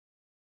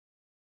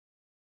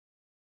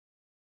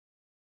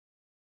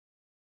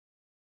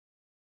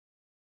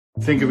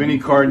Think of any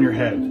card in your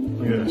head.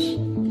 Look at this.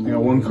 I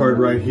got one card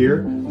right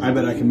here. I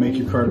bet I can make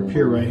your card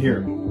appear right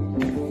here.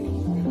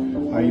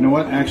 You know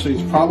what? Actually,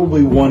 it's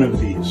probably one of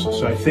these,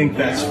 so I think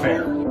that's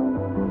fair.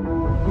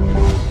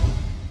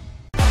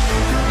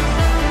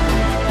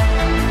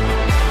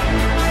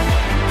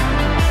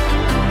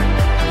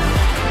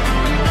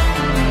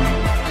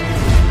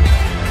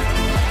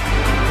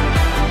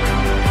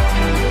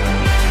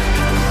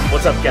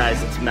 What's up,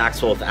 guys? It's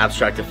Maxwell with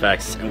Abstract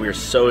Effects, and we are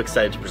so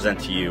excited to present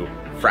to you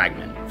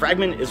Fragment.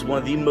 Fragment is one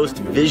of the most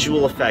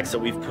visual effects that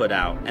we've put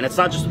out, and it's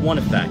not just one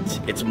effect,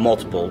 it's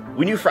multiple.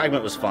 We knew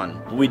Fragment was fun,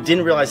 but we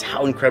didn't realize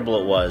how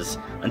incredible it was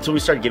until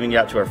we started giving it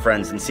out to our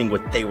friends and seeing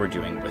what they were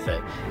doing with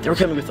it. They were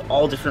coming with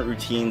all different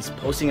routines,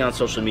 posting it on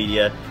social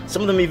media.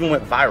 Some of them even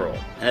went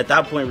viral, and at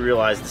that point we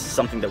realized this is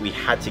something that we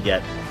had to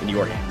get in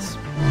your hands.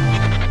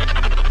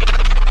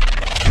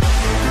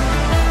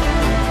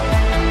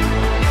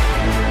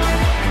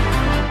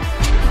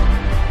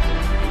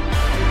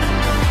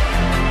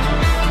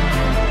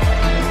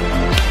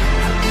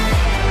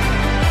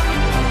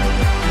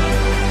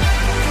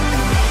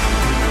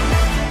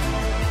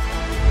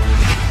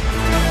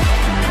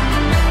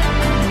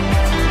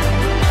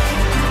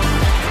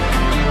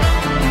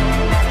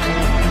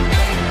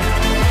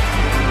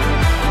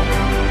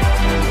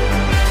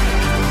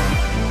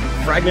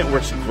 Fragment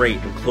works great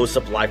in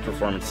close-up live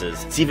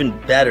performances. It's even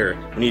better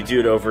when you do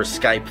it over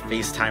Skype,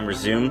 FaceTime, or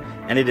Zoom,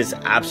 and it is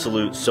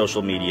absolute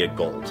social media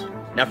gold.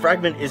 Now,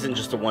 Fragment isn't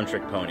just a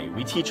one-trick pony.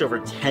 We teach over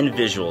 10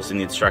 visuals in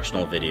the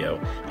instructional video,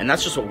 and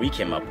that's just what we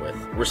came up with.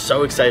 We're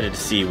so excited to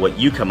see what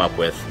you come up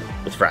with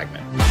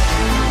Fragment.